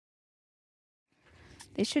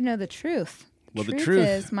They should know the truth. Well, the truth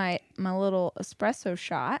is my little espresso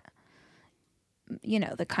shot. You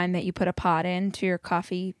know, the kind that you put a pot into your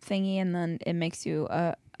coffee thingy and then it makes you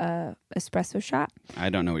a espresso shot. I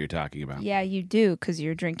don't know what you're talking about. Yeah, you do because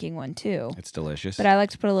you're drinking one too. It's delicious. But I like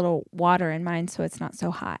to put a little water in mine so it's not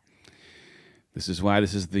so hot. This is why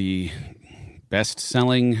this is the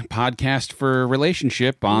best-selling podcast for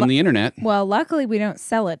relationship on the internet. Well, luckily we don't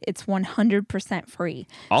sell it. It's 100% free.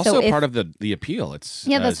 Also part of the appeal. It's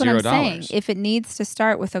that's $0. what I'm saying. If it needs to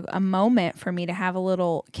start with a moment for me to have a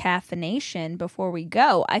little caffeination before we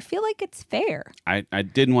go, I feel like it's fair. I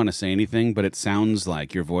didn't want to say anything, but it sounds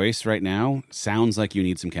like your voice right now sounds like you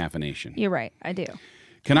need some caffeination. You're right. I do.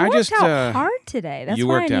 Can I just worked out hard today. That's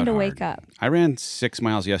why I need to wake up. I ran 6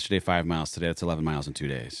 miles yesterday, 5 miles today. That's 11 miles in 2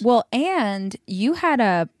 days. Well, and you had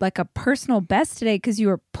a personal best today because you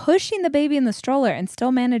were pushing the baby in the stroller and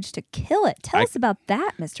still managed to kill it. Tell us about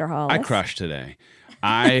that, Mr. Hollis. I crushed today.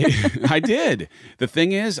 I did. The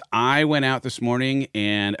thing is, I went out this morning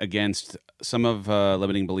and against some of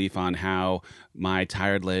limiting belief on how my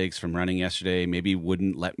tired legs from running yesterday maybe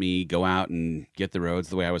wouldn't let me go out and get the roads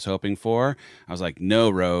the way I was hoping for. I was like, no,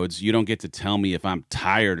 roads, you don't get to tell me if I'm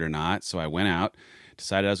tired or not. So I went out,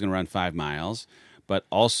 decided I was going to run 5 miles, but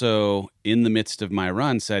also in the midst of my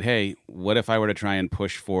run said, hey, what if I were to try and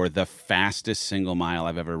push for the fastest single mile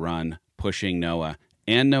I've ever run, pushing Noah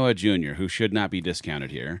and Noah Jr., who should not be discounted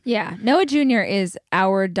here. Yeah, Noah Jr. is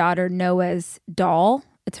our daughter Noah's doll.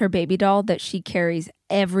 It's her baby doll that she carries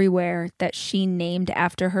everywhere, that she named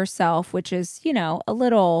after herself, which is, you know, a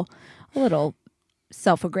little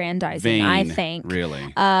self-aggrandizing, Vain, I think.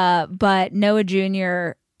 Really. But Noah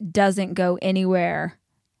Jr. doesn't go anywhere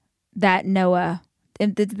that Noah...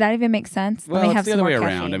 Did that even make sense? Well, it's the other way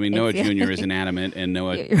around. I mean, Noah Jr. is inanimate, and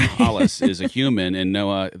Noah Hollis is a human, and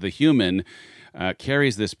Noah, the human...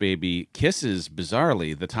 carries this baby, kisses,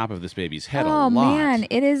 bizarrely, the top of this baby's head a lot. Oh, man.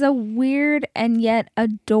 It is a weird and yet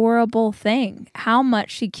adorable thing how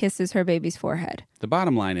much she kisses her baby's forehead. The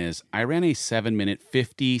bottom line is, I ran a 7-minute,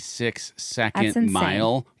 56-second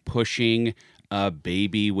mile pushing a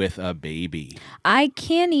baby with a baby. I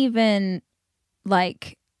can't even,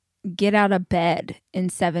 get out of bed in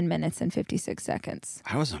 7 minutes and 56 seconds.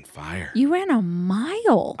 I was on fire. You ran a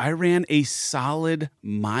mile. I ran a solid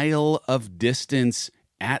mile of distance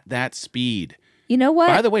at that speed. You know what?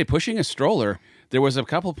 By the way, pushing a stroller, there was a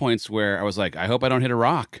couple points where I was like, I hope I don't hit a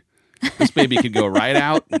rock. This baby could go right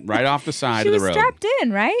out, right off the side of the road. She was strapped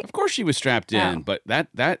in, right? Of course she was strapped in, but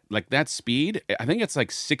that speed, I think it's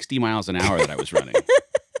like 60 miles an hour that I was running.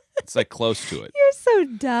 It's like close to it. You're so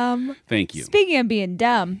dumb. Thank you. Speaking of being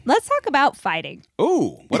dumb, let's talk about fighting.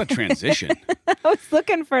 Oh, what a transition. I was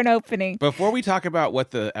looking for an opening. Before we talk about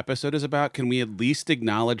what the episode is about, can we at least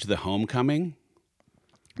acknowledge the homecoming?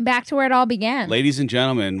 Back to where it all began. Ladies and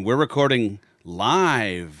gentlemen, we're recording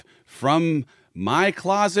live from my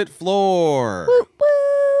closet floor. Woo,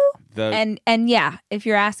 woo. And yeah, if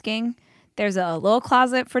you're asking, there's a little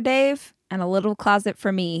closet for Dave and a little closet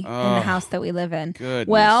for me in the house that we live in. Goodness.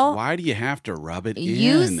 Well, why do you have to rub it in?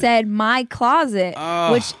 You said my closet,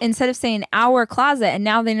 which instead of saying our closet, and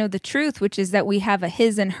now they know the truth, which is that we have a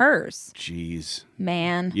his and hers. Jeez.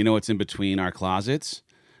 Man. You know what's in between our closets?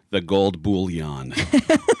 The gold bullion.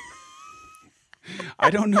 I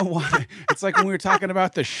don't know why. It's like when we were talking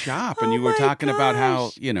about the shop and you were talking about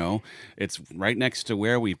how, it's right next to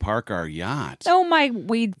where we park our yacht. Oh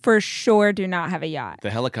we for sure do not have a yacht. The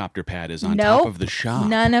helicopter pad is on top of the shop.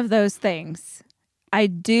 None of those things. I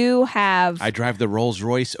drive the Rolls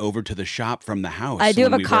Royce over to the shop from the house. I do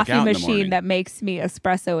have a coffee machine that makes me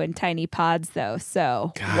espresso in tiny pods, though.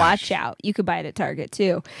 So watch out. You could buy it at Target,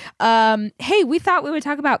 too. Hey, we thought we would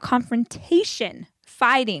talk about confrontation,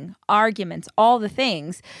 fighting, arguments, all the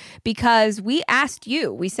things, because we asked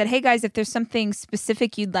you. We said, hey, guys, if there's something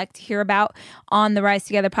specific you'd like to hear about on the Rise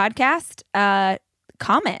Together podcast,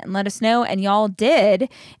 comment and let us know. And y'all did.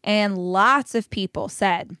 And lots of people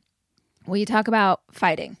said, will you talk about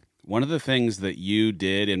fighting? One of the things that you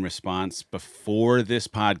did in response before this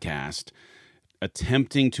podcast,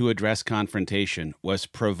 attempting to address confrontation, was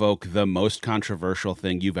provoke the most controversial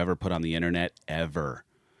thing you've ever put on the internet ever.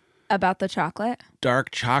 About the chocolate?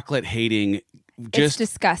 Dark chocolate hating. It's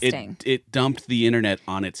disgusting. It dumped the internet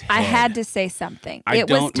on its head. I had to say something. It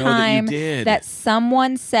was time that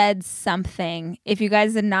someone said something. If you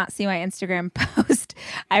guys did not see my Instagram post,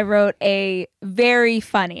 I wrote a very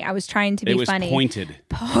funny, I was trying to be funny. Pointed.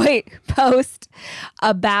 Post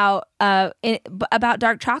about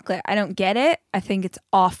dark chocolate. I don't get it. I think it's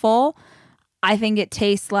awful. I think it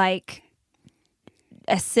tastes like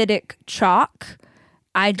acidic chalk.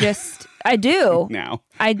 I do. Now.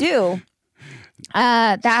 I do.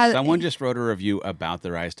 Someone just wrote a review about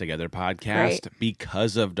the Rise Together podcast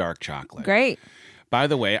because of dark chocolate. Great. By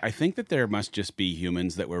the way, I think that there must just be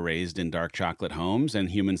humans that were raised in dark chocolate homes and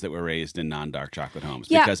humans that were raised in non-dark chocolate homes.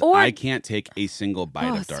 Yeah, because I can't take a single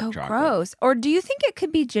bite of dark chocolate. Gross. Or do you think it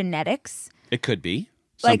could be genetics? It could be.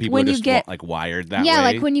 Some people are just wired that way. Yeah,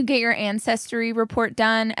 like when you get your ancestry report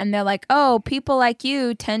done and they're like, oh, people like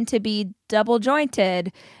you tend to be double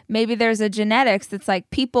jointed. Maybe there's a genetics that's like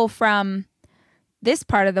people from this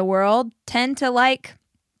part of the world tend to like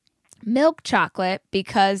milk chocolate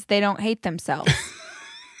because they don't hate themselves.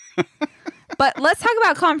 But let's talk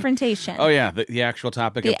about confrontation. Oh, yeah. The actual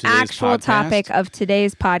topic of today's podcast. The actual topic of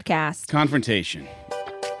today's podcast. Confrontation.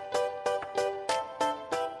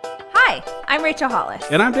 Hi, I'm Rachel Hollis.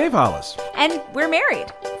 And I'm Dave Hollis. And we're married.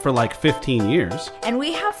 For like 15 years. And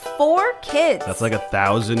we have 4 kids. That's like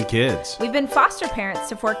 1,000 kids. We've been foster parents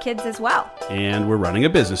to 4 kids as well. And we're running a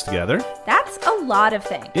business together. That's a lot of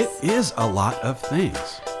things. It is a lot of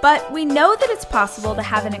things. But we know that it's possible to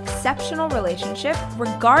have an exceptional relationship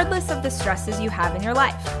regardless of the stresses you have in your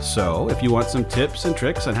life. So if you want some tips and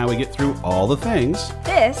tricks on how we get through all the things,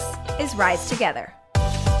 this is Rise Together.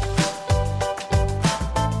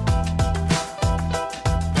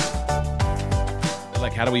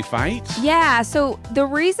 Like, how do we fight? Yeah, so the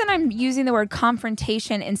reason I'm using the word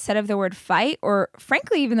confrontation instead of the word fight, or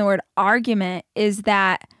frankly even the word argument, is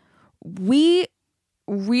that we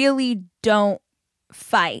really don't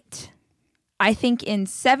fight. I think in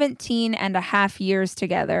 17 and a half years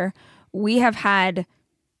together, we have had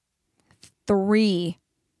 3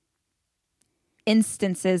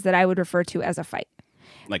 instances that I would refer to as a fight.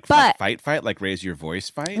 Like fight, like raise your voice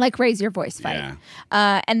fight? Like raise your voice fight.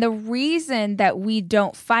 Yeah. And the reason that we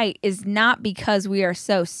don't fight is not because we are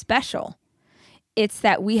so special. It's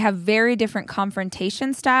that we have very different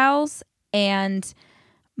confrontation styles, and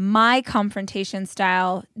my confrontation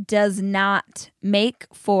style does not make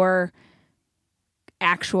for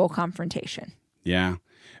actual confrontation. Yeah.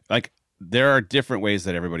 Like, there are different ways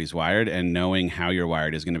that everybody's wired, and knowing how you're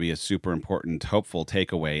wired is going to be a super important, hopeful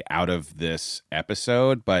takeaway out of this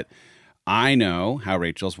episode. But I know how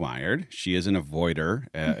Rachel's wired. She is an avoider.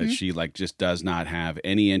 She just does not have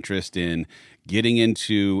any interest in getting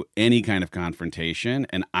into any kind of confrontation.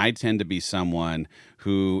 And I tend to be someone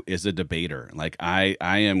who is a debater. Like, I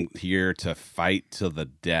am here to fight to the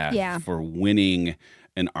death for winning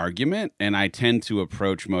an argument. And I tend to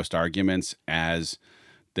approach most arguments as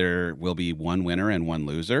there will be one winner and one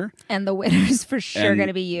loser. And the winner is for sure going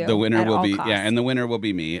to be you. The winner will be, costs. and the winner will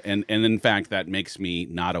be me. And in fact, that makes me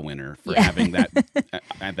not a winner for having that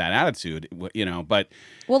attitude, but.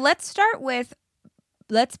 Well,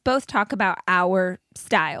 let's both talk about our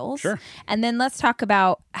styles. Sure. And then let's talk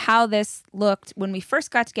about how this looked when we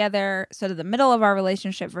first got together, sort of the middle of our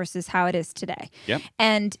relationship versus how it is today. Yep.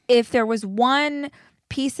 And if there was one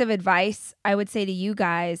piece of advice I would say to you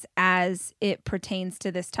guys as it pertains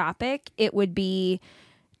to this topic, it would be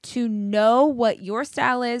to know what your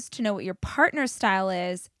style is, to know what your partner's style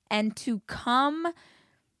is, and to come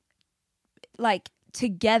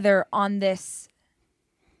together on this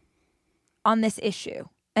issue.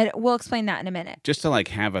 And we'll explain that in a minute. Just to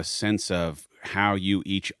have a sense of how you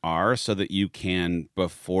each are, so that you can,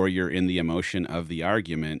 before you're in the emotion of the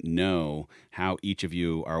argument, know how each of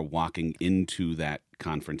you are walking into that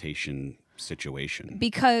confrontation situation.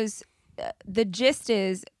 Because the gist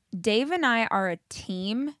is, Dave and I are a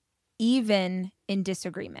team even in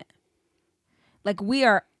disagreement. Like, we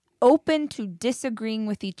are open to disagreeing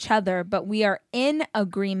with each other, but we are in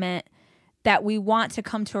agreement that we want to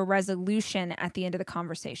come to a resolution at the end of the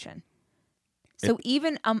conversation. So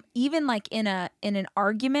even like in an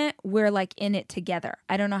argument, we're like in it together.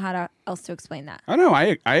 I don't know how else to explain that. Oh no,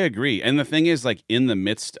 I agree. And the thing is, in the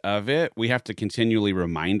midst of it, we have to continually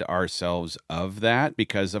remind ourselves of that,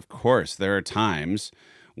 because of course there are times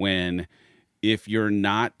when, if you're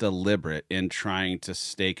not deliberate in trying to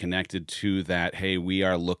stay connected to that, hey, we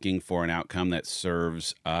are looking for an outcome that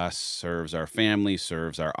serves us, serves our family,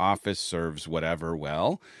 serves our office, serves whatever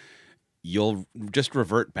well, you'll just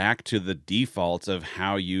revert back to the defaults of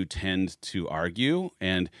how you tend to argue.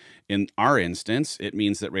 And in our instance, it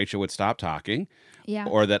means that Rachel would stop talking,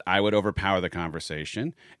 or that I would overpower the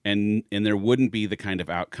conversation, and there wouldn't be the kind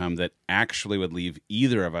of outcome that actually would leave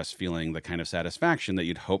either of us feeling the kind of satisfaction that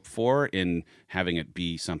you'd hope for in having it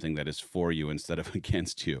be something that is for you instead of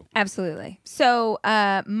against you. Absolutely. So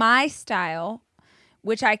my style,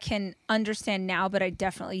 which I can understand now, but I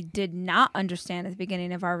definitely did not understand at the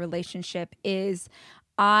beginning of our relationship, is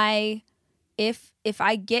if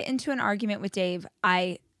I get into an argument with Dave,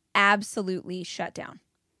 I absolutely shut down.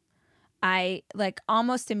 I like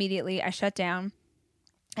almost immediately I shut down.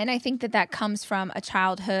 And I think that comes from a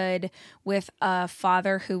childhood with a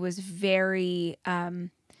father who was very,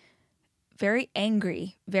 very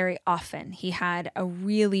angry very often. He had a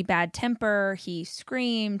really bad temper. He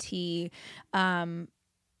screamed. It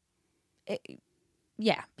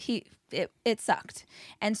sucked.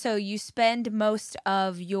 And so you spend most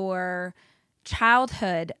of your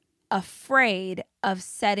childhood afraid of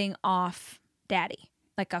setting off daddy,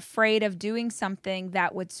 like afraid of doing something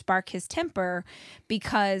that would spark his temper,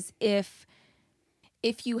 because if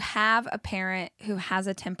you have a parent who has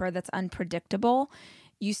a temper that's unpredictable,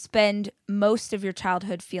 you spend most of your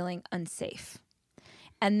childhood feeling unsafe.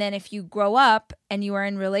 And then if you grow up and you are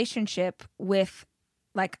in relationship with,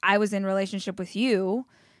 like I was in relationship with you,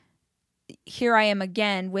 here I am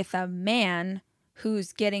again with a man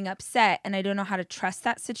who's getting upset and I don't know how to trust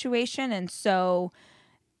that situation. And so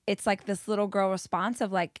it's like this little girl response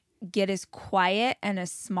of like, get as quiet and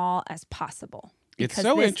as small as possible because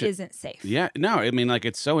this isn't safe. Yeah, no, I mean, like,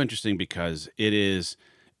 it's so interesting because it's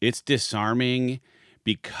disarming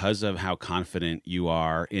because of how confident you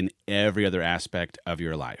are in every other aspect of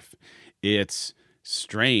your life. It's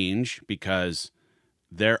strange because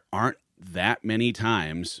there aren't that many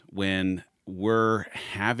times when we're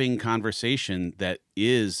having conversation that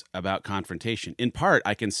is about confrontation. In part,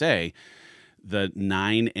 I can say the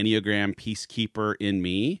 9 Enneagram peacekeeper in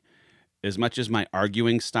me, as much as my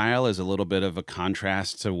arguing style is a little bit of a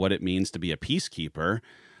contrast to what it means to be a peacekeeper,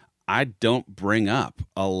 I don't bring up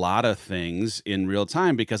a lot of things in real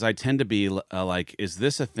time because I tend to be like, is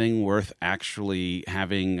this a thing worth actually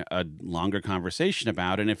having a longer conversation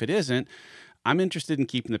about? And if it isn't, I'm interested in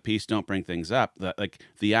keeping the peace, don't bring things up. Like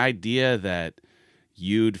the idea that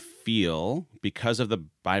you'd feel because of the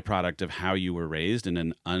byproduct of how you were raised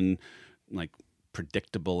in an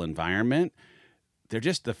predictable environment, they're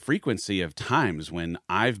just the frequency of times when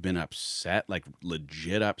I've been upset, like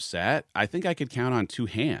legit upset. I think I could count on 2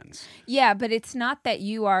 hands. Yeah, but it's not that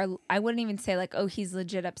you are, I wouldn't even say like, oh, he's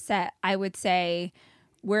legit upset. I would say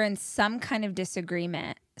we're in some kind of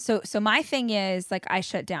disagreement. So my thing is like I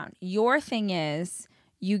shut down. Your thing is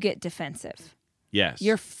you get defensive. Yes.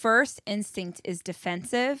 Your first instinct is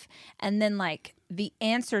defensive, and then like the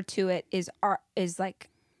answer to it is like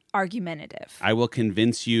argumentative. I will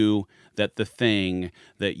convince you that the thing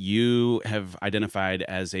that you have identified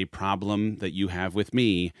as a problem that you have with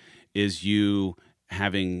me is you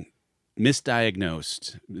having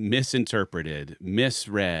misdiagnosed, misinterpreted,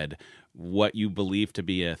 misread what you believe to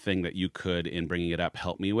be a thing that you could, in bringing it up,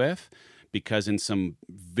 help me with. Because in some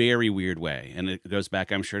very weird way, and it goes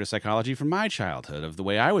back, I'm sure, to psychology from my childhood of the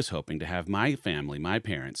way I was hoping to have my family, my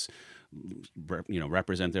parents,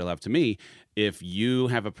 represent their love to me. If you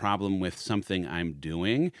have a problem with something I'm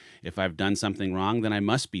doing, if I've done something wrong, then I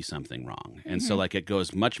must be something wrong. And so like it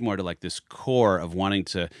goes much more to like this core of wanting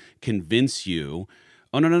to convince you,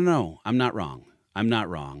 oh, no, I'm not wrong. I'm not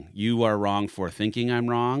wrong. You are wrong for thinking I'm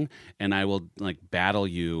wrong, and I will like battle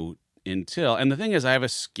you until. And the thing is, I have a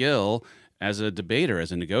skill as a debater,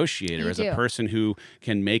 as a negotiator, as a person who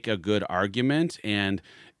can make a good argument, and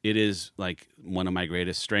it is like one of my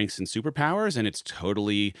greatest strengths and superpowers, and it's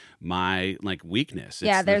totally my like weakness.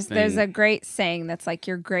 Yeah, there's a great saying that's like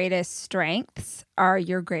your greatest strengths are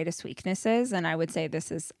your greatest weaknesses, and I would say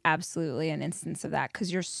this is absolutely an instance of that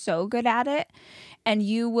because you're so good at it, and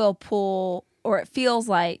you will pull, or it feels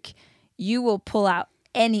like you will pull out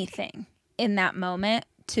anything in that moment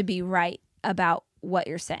to be right about what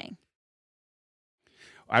you're saying.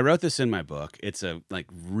 I wrote this in my book. It's a like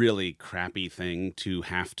really crappy thing to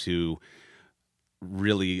have to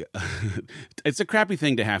really it's a crappy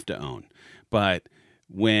thing to have to own. But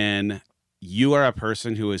when you are a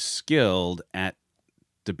person who is skilled at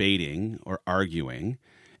debating or arguing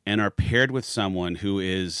and are paired with someone who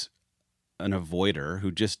is an avoider,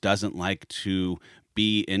 who just doesn't like to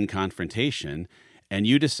be in confrontation, and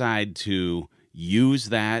you decide to use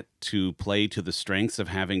that to play to the strengths of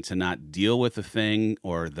having to not deal with the thing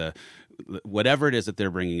or the whatever it is that they're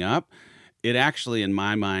bringing up, it actually, in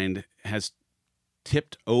my mind, has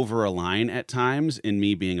tipped over a line at times in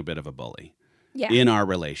me being a bit of a bully. Yeah. In our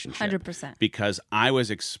relationship. 100%. Because I was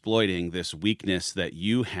exploiting this weakness that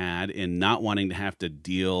you had in not wanting to have to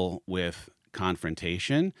deal with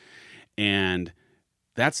confrontation. And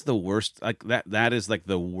that's the worst, like that is like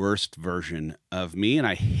the worst version of me. And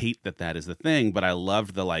I hate that is the thing, but I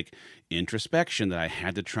loved the like introspection that I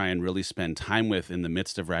had to try and really spend time with in the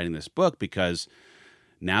midst of writing this book, because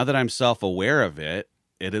now that I'm self-aware of it,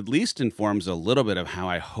 it at least informs a little bit of how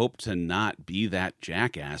I hope to not be that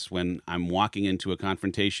jackass when I'm walking into a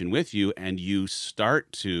confrontation with you and you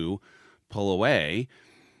start to pull away.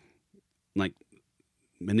 like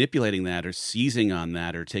manipulating that or seizing on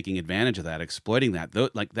that or taking advantage of that, exploiting that,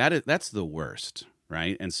 that's the worst,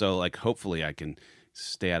 right? And so like hopefully I can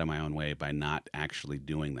stay out of my own way by not actually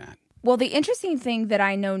doing that. Well, the interesting thing that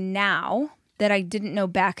I know now that I didn't know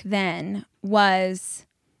back then was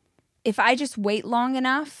if I just wait long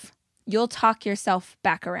enough, you'll talk yourself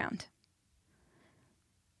back around.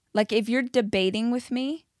 Like if you're debating with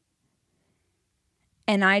me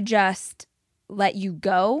and I just let you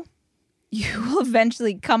go, you will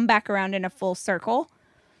eventually come back around in a full circle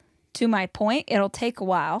to my point. It'll take a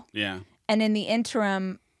while. Yeah. And in the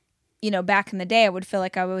interim, back in the day, I would feel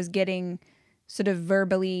like I was getting sort of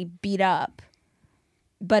verbally beat up.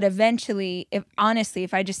 But eventually, if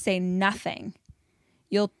I just say nothing,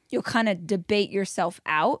 you'll kind of debate yourself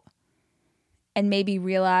out and maybe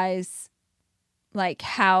realize like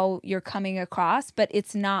how you're coming across, but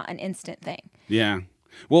it's not an instant thing. Yeah.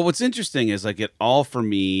 Well, what's interesting is like it all for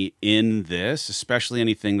me in this, especially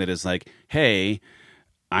anything that is like, hey,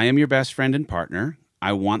 I am your best friend and partner.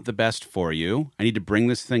 I want the best for you. I need to bring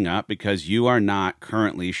this thing up because you are not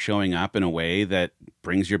currently showing up in a way that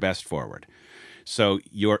brings your best forward. So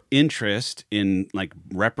your interest in like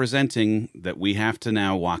representing that we have to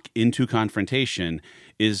now walk into confrontation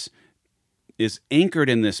is anchored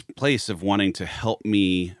in this place of wanting to help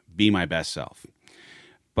me be my best self.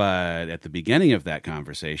 But at the beginning of that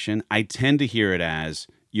conversation, I tend to hear it as,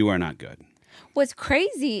 you are not good. What's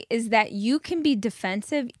crazy is that you can be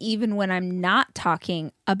defensive even when I'm not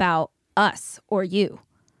talking about us or you.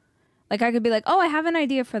 Like I could be like, oh, I have an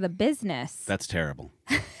idea for the business. That's terrible.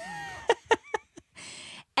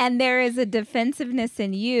 And there is a defensiveness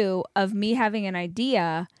in you of me having an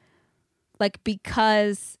idea, like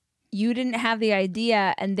because you didn't have the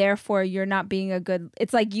idea and therefore you're not being a good,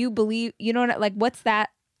 it's like you believe, like what's that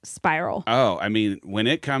spiral? Oh, I mean, when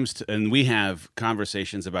it comes to, and we have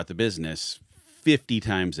conversations about the business 50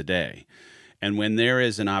 times a day. And when there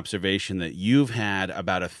is an observation that you've had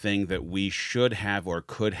about a thing that we should have or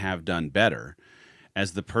could have done better,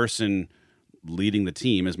 as the person leading the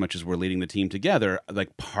team, as much as we're leading the team together,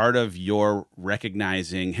 like part of your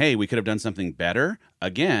recognizing, hey, we could have done something better,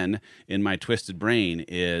 again, in my twisted brain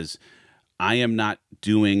is I am not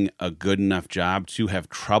doing a good enough job to have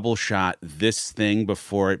troubleshot this thing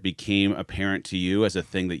before it became apparent to you as a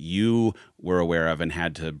thing that you were aware of and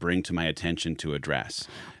had to bring to my attention to address.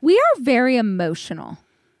 We are very emotional.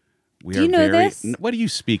 Do you know this? What do you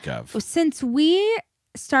speak of? Since we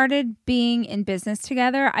started being in business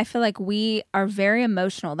together, I feel like we are very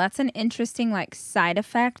emotional. That's an interesting like side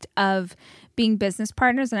effect of being business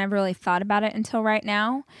partners, and I never really thought about it until right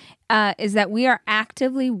now, is that we are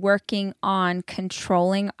actively working on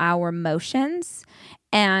controlling our emotions.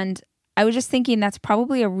 And I was just thinking that's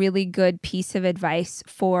probably a really good piece of advice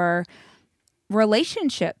for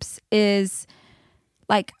relationships is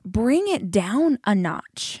like bring it down a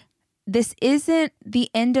notch. This isn't the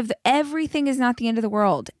end of everything is not the end of the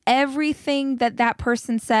world. Everything that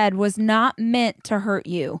person said was not meant to hurt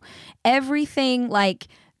you. Everything like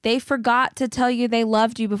they forgot to tell you they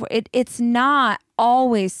loved you before. It's not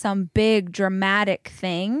always some big dramatic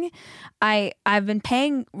thing. I've been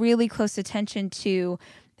paying really close attention to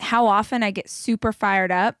how often I get super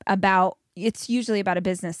fired up about, it's usually about a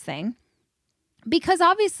business thing. Because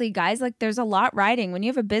obviously, guys, like there's a lot riding. When you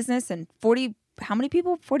have a business and how many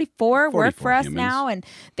people? 44 work for us now, and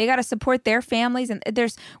they got to support their families. And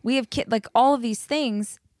we have kids, like all of these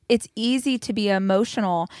things. It's easy to be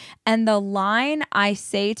emotional. And the line I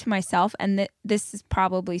say to myself, and this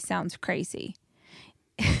probably sounds crazy.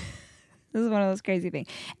 This is one of those crazy things.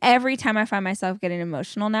 Every time I find myself getting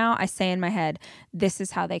emotional now, I say in my head, this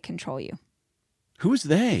is how they control you. Who's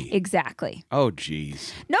they? Exactly. Oh,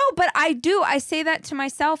 geez. No, but I do. I say that to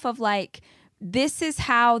myself of like, this is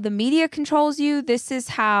how the media controls you. This is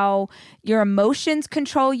how your emotions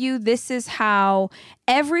control you. This is how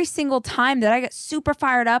every single time that I get super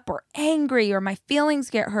fired up or angry or my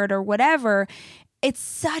feelings get hurt or whatever, it's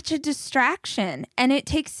such a distraction. And it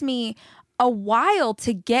takes me a while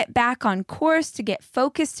to get back on course, to get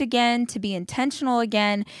focused again, to be intentional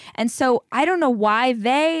again. And so I don't know why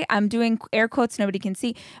I'm doing air quotes, nobody can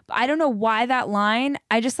see, but I don't know why that line,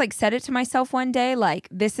 I just like said it to myself one day, like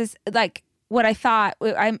this is like, what I thought,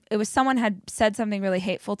 it was someone had said something really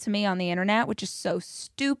hateful to me on the internet, which is so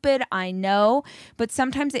stupid, I know, but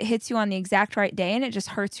sometimes it hits you on the exact right day and it just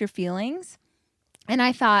hurts your feelings. And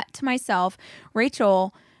I thought to myself,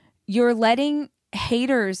 Rachel, you're letting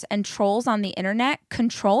haters and trolls on the internet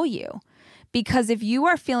control you. Because if you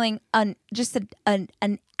are feeling just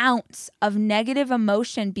an ounce of negative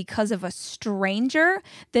emotion because of a stranger,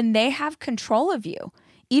 then they have control of you.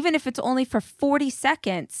 even if it's only for 40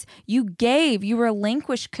 seconds, you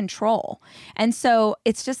relinquished control. And so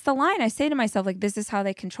it's just the line I say to myself, like, this is how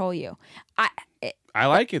they control you. I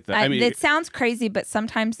like it though. I mean, it sounds crazy, but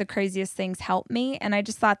sometimes the craziest things help me. And I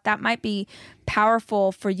just thought that might be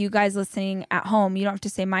powerful for you guys listening at home. You don't have to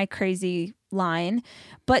say my crazy line,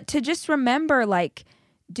 but to just remember, like,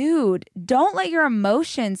 dude, don't let your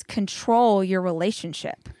emotions control your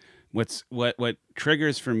relationship. what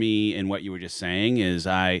triggers for me and what you were just saying is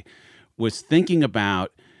I was thinking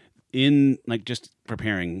about, in like just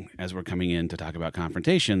preparing as we're coming in to talk about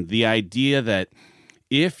confrontation, the idea that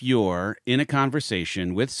if you're in a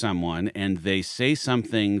conversation with someone and they say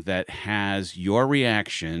something that has your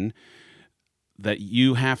reaction, that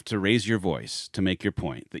you have to raise your voice to make your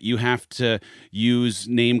point, that you have to use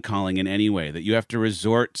name calling in any way, that you have to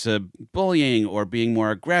resort to bullying or being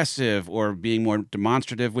more aggressive or being more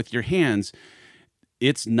demonstrative with your hands,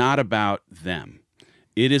 it's not about them.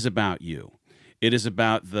 It is about you. It is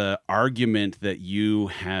about the argument that you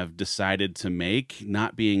have decided to make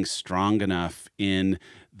not being strong enough in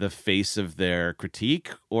the face of their critique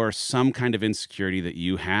or some kind of insecurity that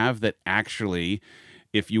you have that actually,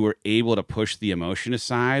 if you were able to push the emotion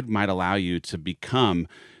aside, might allow you to become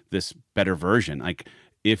this better version. Like,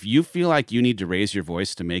 if you feel like you need to raise your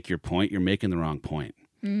voice to make your point, you're making the wrong point.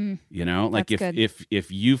 You know, like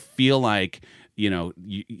if you feel like, you know,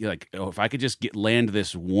 you're like, oh, if I could just land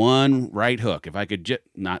this one right hook, if I could just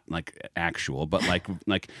not like actual, but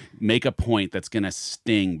like make a point that's going to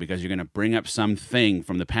sting because you're going to bring up something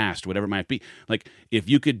from the past, whatever it might be. Like, if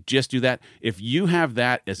you could just do that, if you have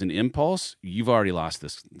that as an impulse, you've already lost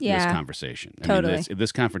this conversation. Totally. I mean,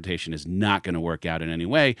 this confrontation is not going to work out in any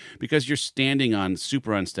way because you're standing on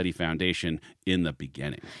super unsteady foundation in the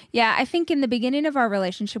beginning. Yeah, I think in the beginning of our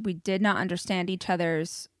relationship, we did not understand each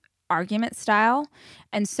other's argument style.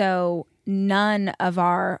 And so none of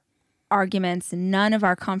our arguments, none of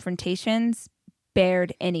our confrontations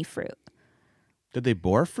bared any fruit. Did they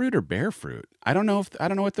bore fruit or bear fruit? I don't know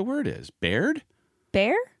what the word is. Bared?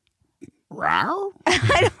 Bear? Rawr?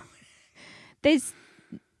 They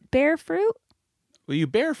bear fruit? Well, you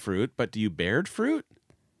bear fruit, but do you bared fruit?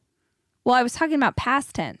 Well, I was talking about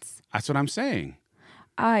past tense. That's what I'm saying.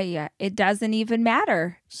 Yeah, it doesn't even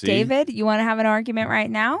matter. See? David, you want to have an argument right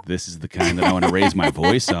now? This is the kind that I want to raise my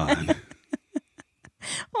voice on.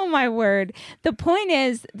 Oh, my word. The point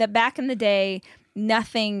is that back in the day,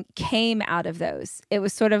 nothing came out of those. It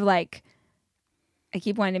was sort of like, I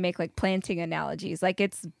keep wanting to make like planting analogies. Like,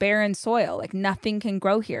 it's barren soil. Like, nothing can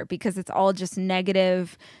grow here because it's all just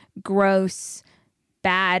negative, gross,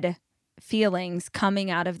 bad feelings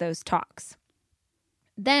coming out of those talks.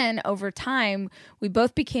 Then over time, we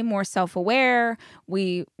both became more self-aware.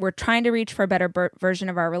 We were trying to reach for a better version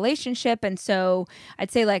of our relationship. And so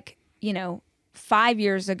I'd say, like, 5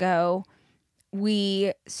 years ago,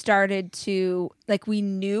 we started to, like, we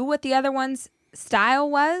knew what the other one's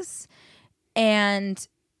style was. And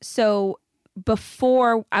so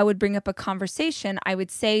before I would bring up a conversation, I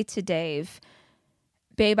would say to Dave,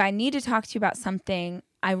 babe, I need to talk to you about something.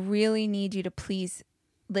 I really need you to please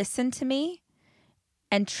listen to me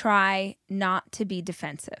and try not to be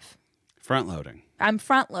defensive. Front loading. I'm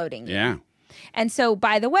front loading you. Yeah. And so,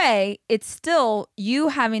 by the way, it's still you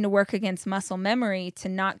having to work against muscle memory to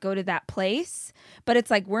not go to that place. But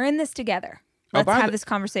it's like, we're in this together. Let's have this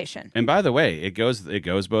conversation. And by the way, it goes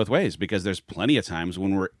both ways, because there's plenty of times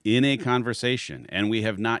when we're in a conversation and we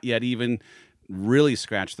have not yet even really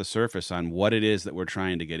scratched the surface on what it is that we're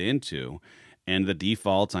trying to get into. And the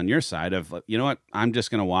default on your side of, you know what, I'm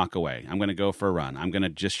just going to walk away. I'm going to go for a run. I'm going to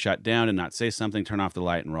just shut down and not say something, turn off the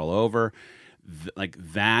light and roll over. Like,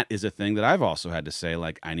 that is a thing that I've also had to say,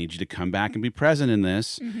 like, I need you to come back and be present in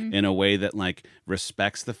this in a way that, like,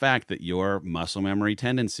 respects the fact that your muscle memory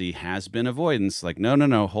tendency has been avoidance. Like,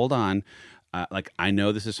 no, hold on. Like, I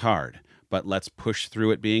know this is hard, but let's push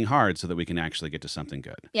through it being hard so that we can actually get to something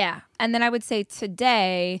good. Yeah. And then I would say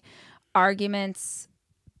today, arguments,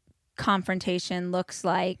 confrontation looks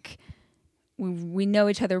like we know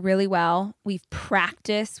each other really well. We've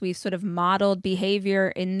practiced, we've sort of modeled behavior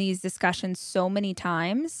in these discussions so many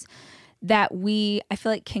times that I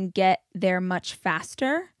feel like can get there much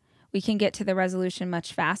faster. We can get to the resolution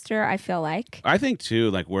much faster, I feel like. I think too,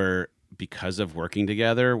 like, because of working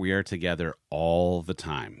together, we are together all the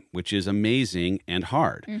time, which is amazing and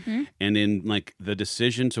hard. And in, like, the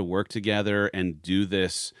decision to work together and do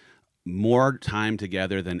this more time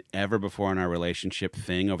together than ever before in our relationship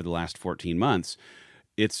thing over the last 14 months,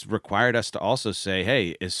 it's required us to also say,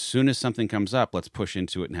 hey, as soon as something comes up, let's push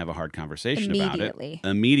into it and have a hard conversation about it.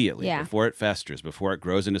 Immediately. Yeah. Before it festers, before it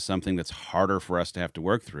grows into something that's harder for us to have to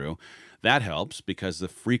work through. That helps because the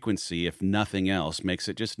frequency, if nothing else, makes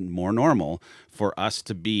it just more normal for us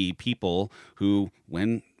to be people who,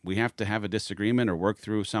 when we have to have a disagreement or work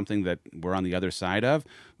through something that we're on the other side of,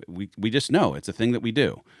 we just know it's a thing that we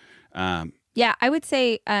do. Yeah, I would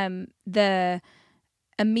say the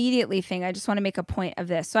immediately thing, I just want to make a point of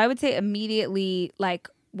this. So I would say immediately, like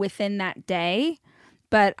within that day,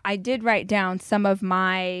 but I did write down some of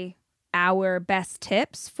our best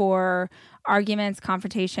tips for arguments,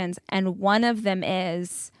 confrontations, and one of them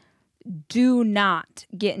is do not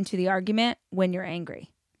get into the argument when you're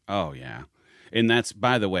angry. Oh, yeah. And that's,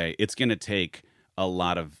 by the way, it's going to take a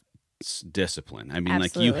lot of discipline. I mean,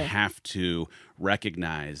 Absolutely. like you have to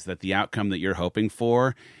recognize that the outcome that you're hoping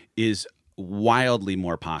for is wildly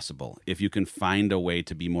more possible if you can find a way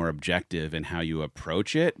to be more objective in how you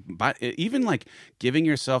approach it. But even like giving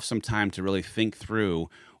yourself some time to really think through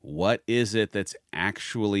what is it that's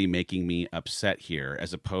actually making me upset here,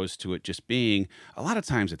 as opposed to it just being, a lot of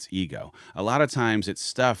times it's ego. A lot of times it's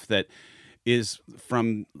stuff that is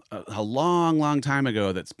from a long, long time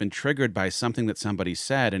ago that's been triggered by something that somebody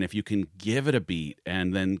said. And if you can give it a beat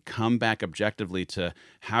and then come back objectively to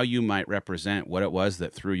how you might represent what it was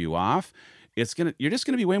that threw you off, you're just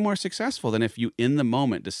gonna be way more successful than if you in the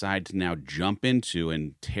moment decide to now jump into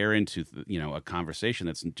and tear into a conversation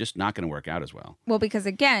that's just not going to work out as well. Well, because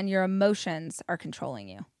again, your emotions are controlling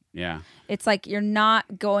you. Yeah. It's like you're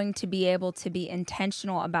not going to be able to be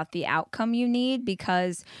intentional about the outcome you need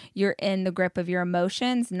because you're in the grip of your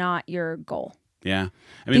emotions, not your goal. Yeah.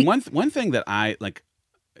 I mean, one thing that I like,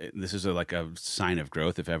 this is like a sign of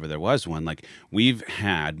growth if ever there was one, like we've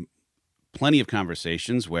had plenty of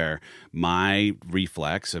conversations where my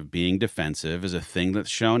reflex of being defensive is a thing that's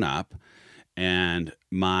shown up, and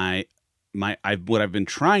what I've been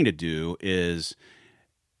trying to do is,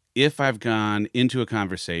 if I've gone into a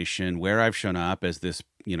conversation where I've shown up as this,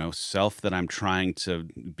 self that I'm trying to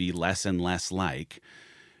be less and less like,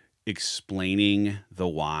 explaining the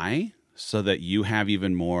why so that you have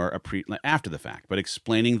even more after the fact, but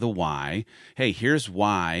explaining the why. Hey, here's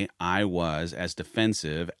why I was as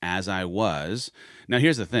defensive as I was. Now,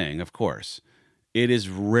 here's the thing, of course. It is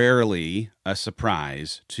rarely a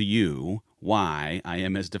surprise to you why I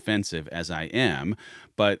am as defensive as I am,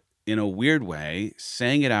 but in a weird way,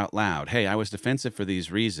 saying it out loud, hey, I was defensive for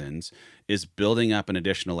these reasons, is building up an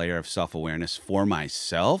additional layer of self-awareness for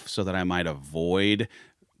myself so that I might avoid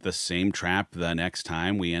the same trap the next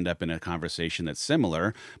time we end up in a conversation that's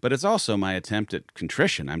similar. But it's also my attempt at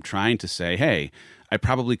contrition. I'm trying to say, hey, I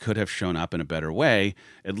probably could have shown up in a better way.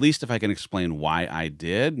 At least if I can explain why I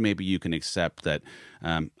did, maybe you can accept that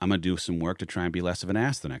I'm going to do some work to try and be less of an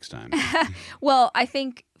ass the next time. Well, I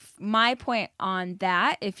think my point on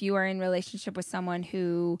that, if you are in relationship with someone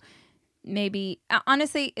who maybe,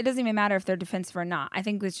 honestly, it doesn't even matter if they're defensive or not. I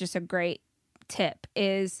think it's just a great tip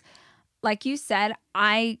is, like you said,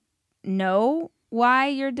 I know why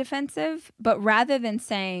you're defensive, but rather than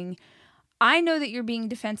saying, I know that you're being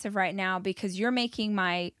defensive right now because you're making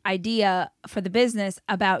my idea for the business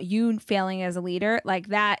about you failing as a leader, like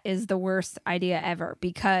that is the worst idea ever,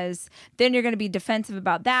 because then you're going to be defensive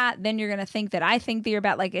about that. Then you're going to think that I think that you're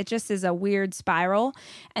about, like, it just is a weird spiral.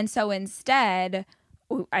 And so instead,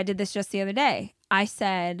 I did this just the other day. I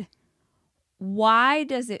said, why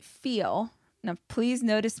does it feel... Now, please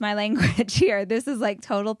notice my language here. This is like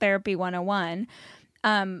total therapy 101.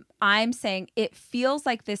 I'm saying it feels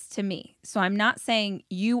like this to me. So I'm not saying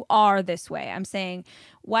you are this way. I'm saying,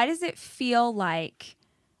 why does it feel like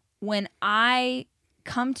when I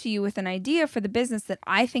come to you with an idea for the business that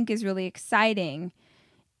I think is really exciting,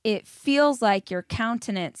 it feels like your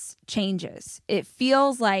countenance changes. It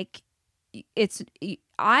feels like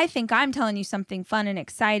I think I'm telling you something fun and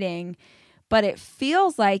exciting, but it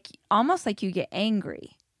feels like almost like you get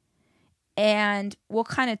angry. And we'll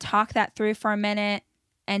kind of talk that through for a minute,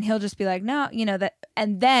 and he'll just be like, no, that.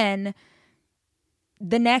 And then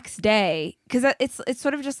the next day, because it's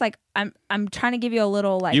sort of just like, I'm trying to give you a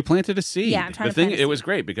little, like, you planted a seed. Yeah, I'm trying to plant a seed. It was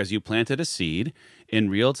great because you planted a seed in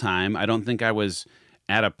real time. I don't think I was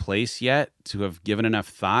at a place yet to have given enough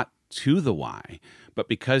thought to the why. But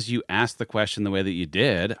because you asked the question the way that you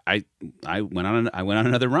did, I went on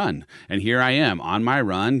another run, and here I am on my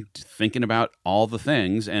run, thinking about all the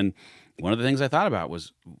things. And one of the things I thought about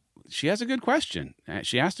was, she has a good question.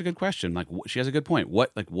 She asked a good question. Like, she has a good point.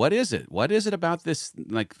 What is it? What is it about this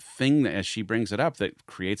like thing that, as she brings it up, that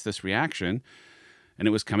creates this reaction? And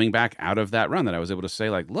it was coming back out of that run that I was able to say,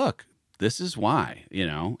 like, look, this is why,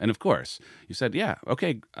 And of course, you said, yeah,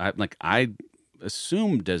 okay. I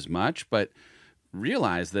assumed as much, but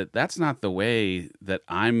realize that that's not the way that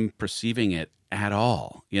I'm perceiving it at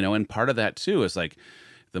all, And part of that too is like,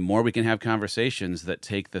 the more we can have conversations that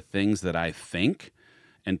take the things that I think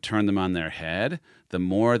and turn them on their head, the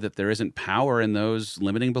more that there isn't power in those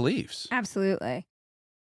limiting beliefs. Absolutely.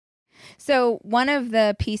 So one of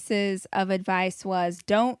the pieces of advice was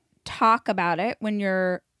don't talk about it when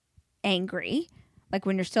you're angry, like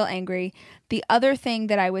when you're still angry. The other thing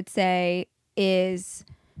that I would say is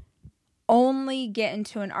only get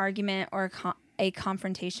into an argument or a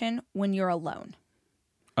confrontation when you're alone.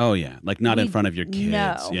 Oh, yeah. Like not in front of your kids.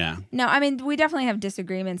 No. Yeah. No, I mean, we definitely have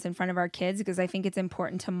disagreements in front of our kids because I think it's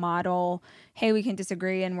important to model, hey, we can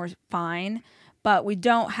disagree and we're fine. But we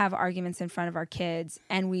don't have arguments in front of our kids,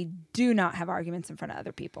 and we do not have arguments in front of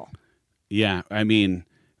other people. Yeah. I mean,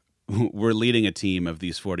 we're leading a team of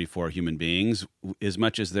these 44 human beings. As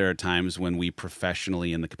much as there are times when we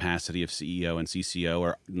professionally, in the capacity of CEO and CCO,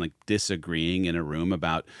 are like disagreeing in a room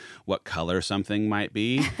about what color something might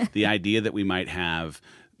be, the idea that we might have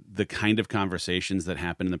the kind of conversations that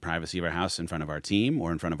happen in the privacy of our house in front of our team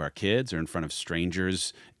or in front of our kids or in front of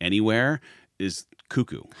strangers anywhere is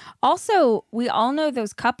cuckoo. Also, we all know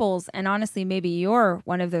those couples, and honestly, maybe you're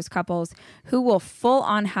one of those couples who will full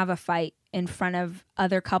on have a fight in front of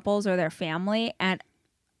other couples or their family, and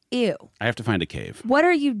ew. I have to find a cave. What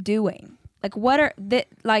are you doing? Like, what are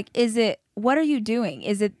you doing?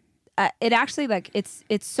 Is it it actually, like, it's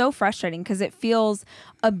so frustrating because it feels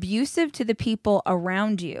abusive to the people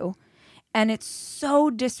around you, and it's so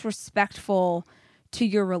disrespectful to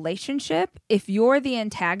your relationship. If you're the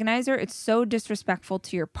antagonizer, it's so disrespectful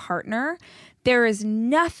to your partner. There is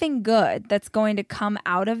nothing good that's going to come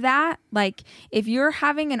out of that. Like, if you're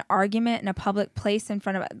having an argument in a public place in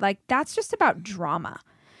front of, like, that's just about drama.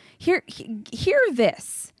 Hear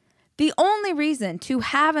this. The only reason to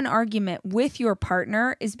have an argument with your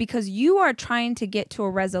partner is because you are trying to get to a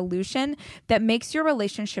resolution that makes your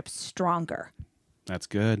relationship stronger. That's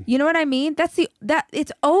good. You know what I mean?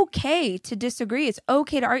 It's okay to disagree. It's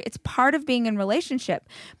okay to argue. It's part of being in a relationship,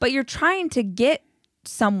 but you're trying to get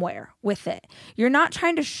somewhere with it. You're not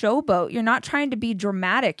trying to showboat. You're not trying to be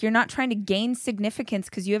dramatic. You're not trying to gain significance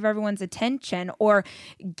because you have everyone's attention or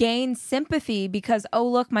gain sympathy because, oh,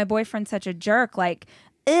 look, my boyfriend's such a jerk. Like,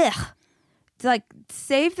 ugh. It's like,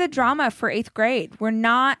 save the drama for 8th grade. We're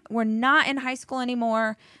not in high school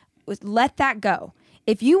anymore. Let that go.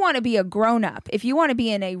 If you want to be a grown-up, if you want to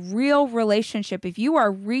be in a real relationship, if you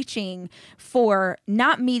are reaching for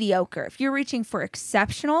not mediocre, if you're reaching for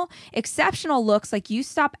exceptional looks like you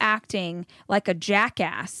stop acting like a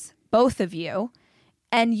jackass, both of you,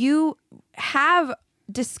 and you have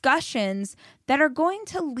discussions that are going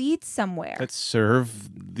to lead somewhere. That serve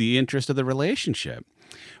the interest of the relationship.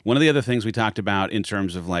 One of the other things we talked about in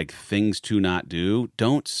terms of like things to not do,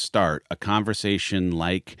 don't start a conversation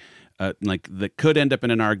like that could end up in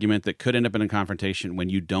an argument, that could end up in a confrontation when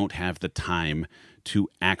you don't have the time to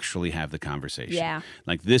actually have the conversation. Yeah.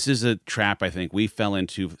 Like, this is a trap I think we fell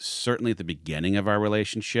into certainly at the beginning of our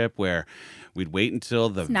relationship, where we'd wait until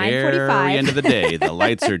the very end of the day. The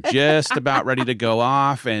lights are just about ready to go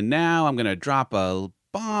off, and now I'm going to drop a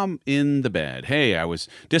bomb in the bed. Hey, I was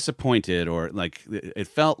disappointed, or like it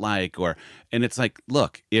felt like, and it's like,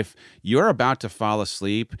 look, if you're about to fall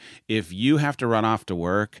asleep, if you have to run off to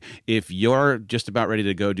work, if you're just about ready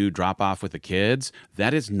to go do drop off with the kids,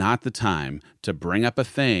 that is not the time to bring up a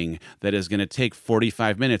thing that is going to take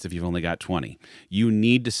 45 minutes if you've only got 20. You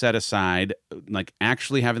need to set aside, like,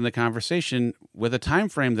 actually having the conversation with a time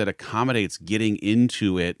frame that accommodates getting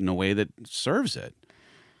into it in a way that serves it.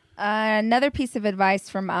 Another piece of advice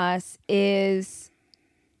from us is,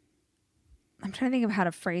 I'm trying to think of how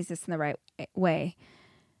to phrase this in the right way.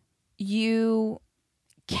 You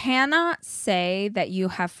cannot say that you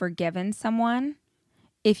have forgiven someone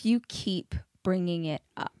if you keep bringing it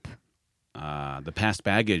up. The past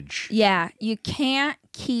baggage. Yeah, you can't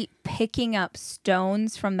keep picking up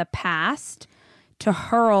stones from the past to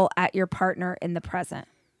hurl at your partner in the present.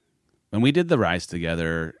 When we did the Rise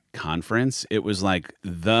Together conference, it was like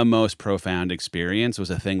the most profound experience. It was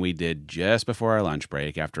a thing we did just before our lunch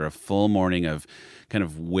break after a full morning of kind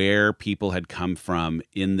of where people had come from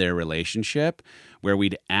in their relationship, where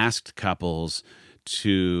we'd asked couples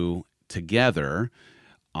to, together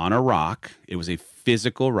on a rock, it was a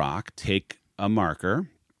physical rock, take a marker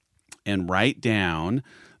and write down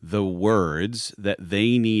the words that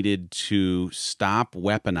they needed to stop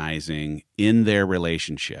weaponizing in their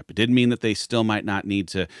relationship. It didn't mean that they still might not need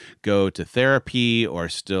to go to therapy, or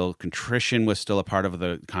still contrition was still a part of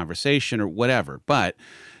the conversation or whatever, but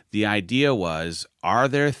the idea was, are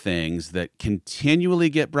there things that continually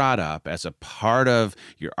get brought up as a part of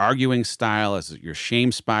your arguing style, as your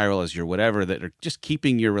shame spiral, as your whatever, that are just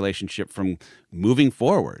keeping your relationship from moving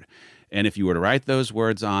forward? And if you were to write those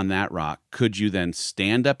words on that rock, could you then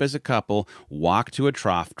stand up as a couple, walk to a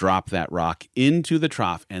trough, drop that rock into the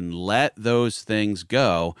trough, and let those things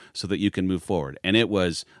go so that you can move forward? And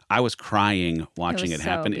I was crying watching it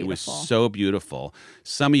happen. It was so beautiful.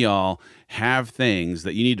 Some of y'all have things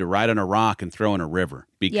that you need to write on a rock and throw in a river,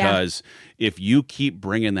 because if you keep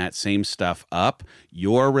bringing that same stuff up,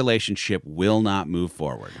 your relationship will not move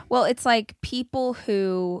forward. Well, it's like people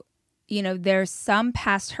who, there's some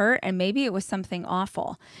past hurt, and maybe it was something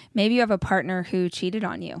awful. Maybe you have a partner who cheated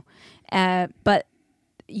on you. But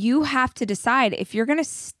you have to decide if you're going to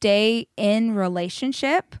stay in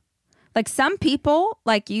relationship. Like some people,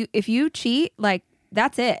 if you cheat,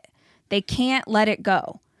 that's it. They can't let it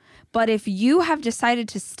go. But if you have decided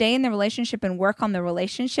to stay in the relationship and work on the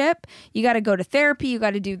relationship, you got to go to therapy, you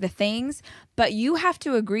got to do the things, but you have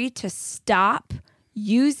to agree to stop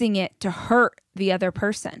using it to hurt the other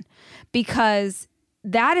person, because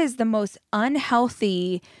that is the most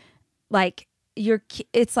unhealthy,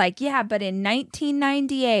 it's like, yeah, but in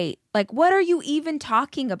 1998, what are you even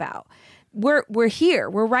talking about? We're here,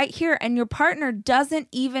 we're right here. And your partner doesn't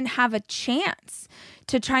even have a chance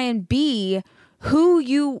to try and be who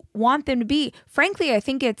you want them to be. Frankly, I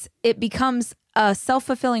think it becomes a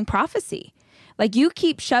self-fulfilling prophecy. You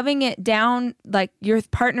keep shoving it down your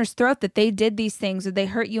partner's throat that they did these things or they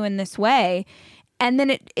hurt you in this way. And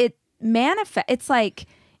then it manifests. It's like,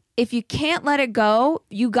 if you can't let it go,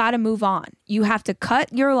 you got to move on. You have to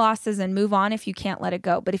cut your losses and move on if you can't let it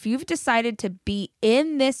go. But if you've decided to be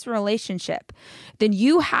in this relationship, then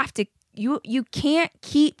you have to, you can't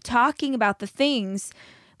keep talking about the things.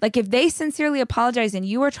 If they sincerely apologize and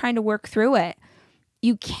you are trying to work through it,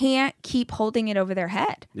 you can't keep holding it over their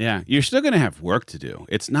head. Yeah, you're still going to have work to do.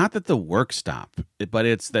 It's not that the work stopped, but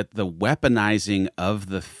it's that the weaponizing of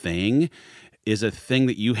the thing is a thing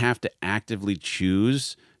that you have to actively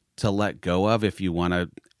choose to let go of if you want to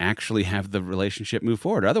actually have the relationship move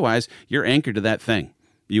forward. Otherwise, you're anchored to that thing.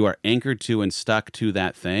 You are anchored to and stuck to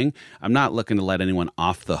that thing. I'm not looking to let anyone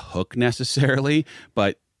off the hook necessarily,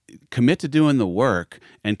 but commit to doing the work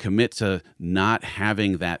and commit to not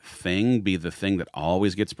having that thing be the thing that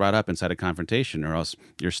always gets brought up inside a confrontation, or else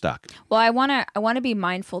you're stuck. Well, I want to be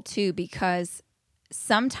mindful too, because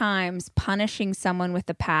sometimes punishing someone with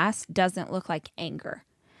the past doesn't look like anger.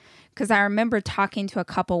 Because I remember talking to a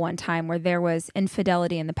couple one time where there was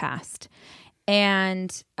infidelity in the past,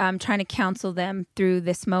 and I'm trying to counsel them through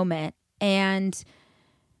this moment. And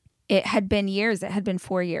it had been years. It had been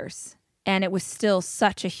 4 years. And it was still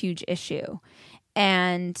such a huge issue.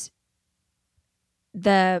 And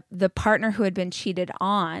the partner who had been cheated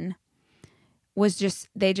on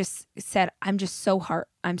they just said, I'm just so hurt.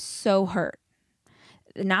 I'm so hurt.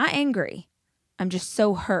 Not angry. I'm just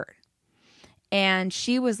so hurt. And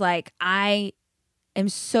she was like, I am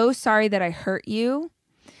so sorry that I hurt you.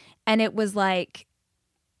 And it was like,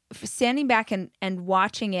 standing back and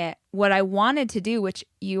watching it, what I wanted to do, which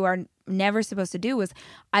you are never supposed to do, was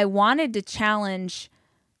I wanted to challenge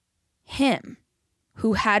him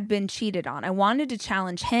who had been cheated on. I wanted to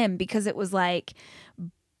challenge him, because it was like,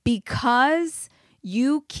 because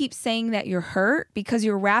you keep saying that you're hurt, because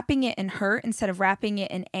you're wrapping it in hurt instead of wrapping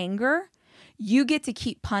it in anger, you get to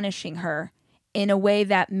keep punishing her in a way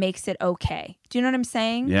that makes it okay. Do you know what I'm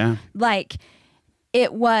saying? Yeah.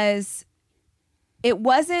 It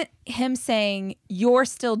wasn't him saying, you're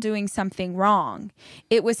still doing something wrong.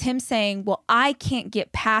 It was him saying, well, I can't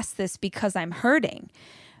get past this because I'm hurting.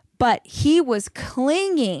 But he was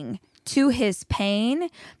clinging to his pain,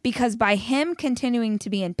 because by him continuing to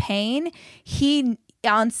be in pain, he,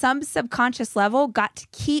 on some subconscious level, got to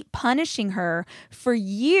keep punishing her for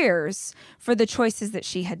years for the choices that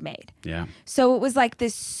she had made. Yeah. So it was like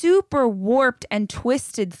this super warped and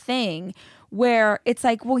twisted thing, where it's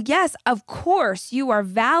like, well, yes, of course you are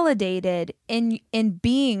validated in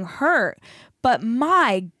being hurt, but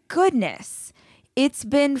my goodness, it's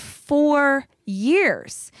been 4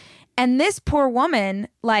 years. And this poor woman,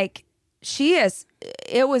 it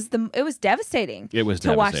was devastating. It was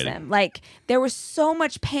to watch them. There was so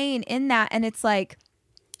much pain in that. And it's like,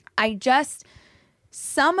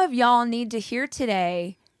 some of y'all need to hear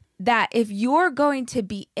today that if you're going to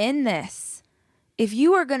be in this,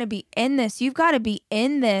 you've got to be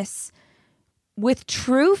in this with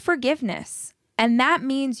true forgiveness. And that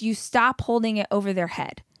means you stop holding it over their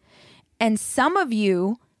head. And some of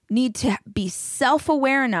you need to be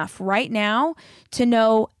self-aware enough right now to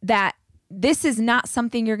know that this is not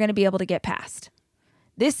something you're going to be able to get past.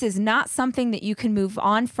 This is not something that you can move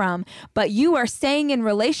on from, but you are staying in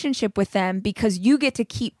relationship with them because you get to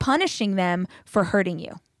keep punishing them for hurting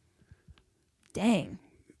you. Dang.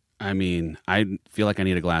 I mean, I feel like I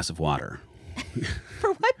need a glass of water.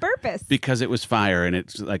 For what purpose? Because it was fire and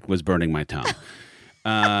it like was burning my tongue.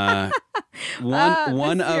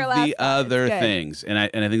 One of the other things, and I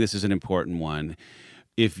think this is an important one.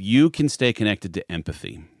 If you can stay connected to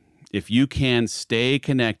empathy, if you can stay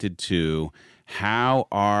connected to how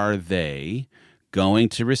are they going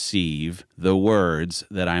to receive the words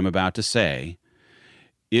that I'm about to say,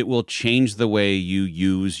 it will change the way you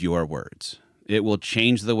use your words. It will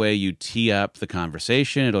change the way you tee up the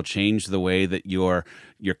conversation. It'll change the way that your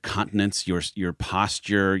continence, your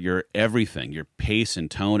posture, your everything, your pace and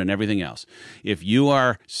tone and everything else. If you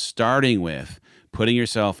are starting with putting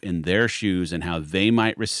yourself in their shoes and how they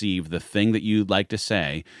might receive the thing that you'd like to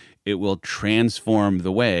say, it will transform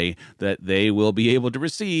the way that they will be able to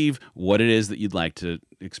receive what it is that you'd like to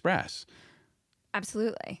express.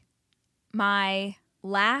 Absolutely. My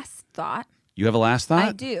last thought. You have a last thought?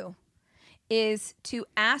 I do. Is to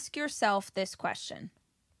ask yourself this question.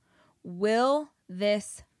 Will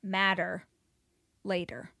this matter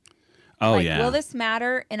later? Oh, yeah. Will this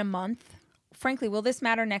matter in a month? Frankly, will this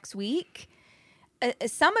matter next week?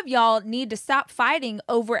 Some of y'all need to stop fighting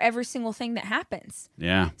over every single thing that happens.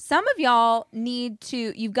 Yeah. Some of y'all need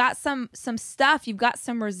to, you've got some stuff, you've got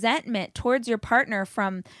some resentment towards your partner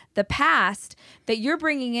from the past that you're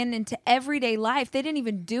bringing into everyday life. They didn't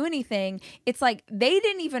even do anything. It's like they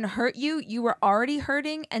didn't even hurt you. You were already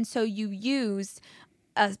hurting. And so you used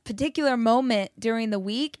a particular moment during the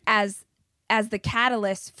week as the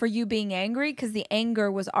catalyst for you being angry because the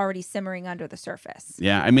anger was already simmering under the surface.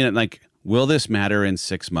 Yeah. I mean, like, will this matter in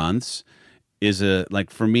 6 months?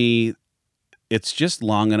 For me, it's just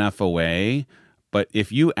long enough away. But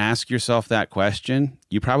if you ask yourself that question,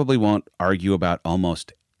 you probably won't argue about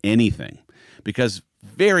almost anything because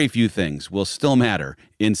very few things will still matter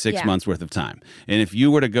in 6 months worth of time. And if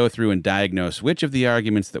you were to go through and diagnose which of the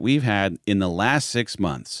arguments that we've had in the last 6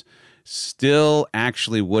 months still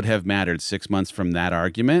actually would have mattered 6 months from that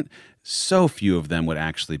argument, so few of them would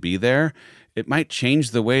actually be there. It might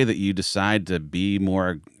change the way that you decide to be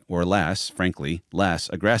more or less, frankly, less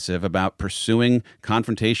aggressive about pursuing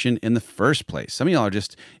confrontation in the first place. Some of y'all are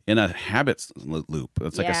just in a habits loop.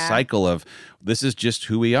 It's like a cycle of this is just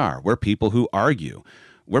who we are. We're people who argue.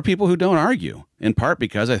 We're people who don't argue, in part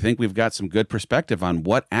because I think we've got some good perspective on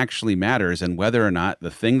what actually matters and whether or not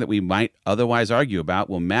the thing that we might otherwise argue about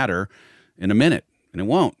will matter in a minute. And it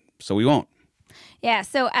won't. So we won't. Yeah.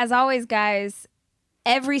 So as always, guys,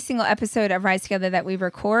 every single episode of Rise Together that we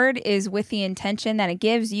record is with the intention that it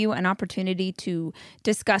gives you an opportunity to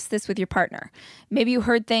discuss this with your partner. Maybe you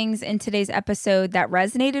heard things in today's episode that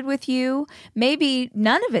resonated with you. Maybe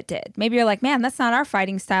none of it did. Maybe you're like, man, that's not our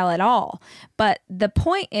fighting style at all. But the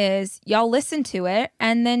point is, y'all listen to it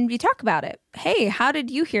and then you talk about it. Hey, how did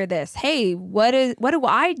you hear this? Hey, what do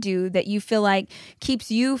I do that you feel like keeps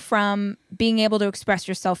you from being able to express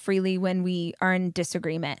yourself freely when we are in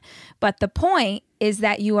disagreement? But the point is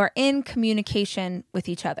that you are in communication with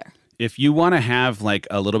each other. If you want to have like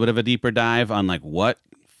a little bit of a deeper dive on like what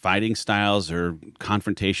fighting styles or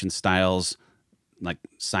confrontation styles like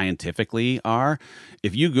scientifically are,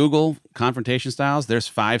 if you Google confrontation styles, there's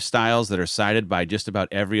 5 styles that are cited by just about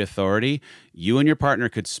every authority. You and your partner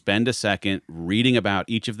could spend a second reading about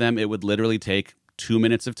each of them. It would literally take 2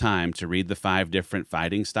 minutes of time to read the 5 different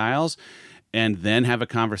fighting styles and then have a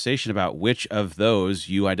conversation about which of those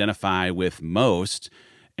you identify with most,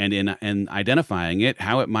 and in identifying it,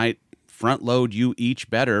 how it might front load you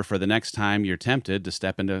each better for the next time you're tempted to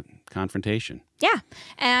step into confrontation. Yeah.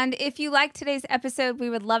 And if you liked today's episode, we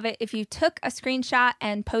would love it if you took a screenshot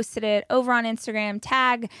and posted it over on Instagram.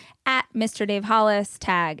 Tag at Mr. Dave Hollis,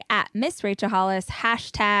 tag at Miss Rachel Hollis,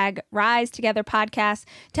 hashtag Rise Together Podcast.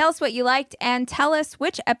 Tell us what you liked and tell us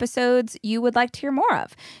which episodes you would like to hear more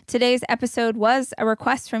of. Today's episode was a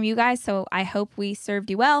request from you guys, so I hope we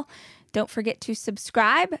served you well. Don't forget to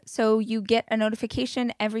subscribe so you get a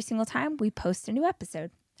notification every single time we post a new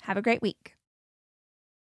episode. Have a great week.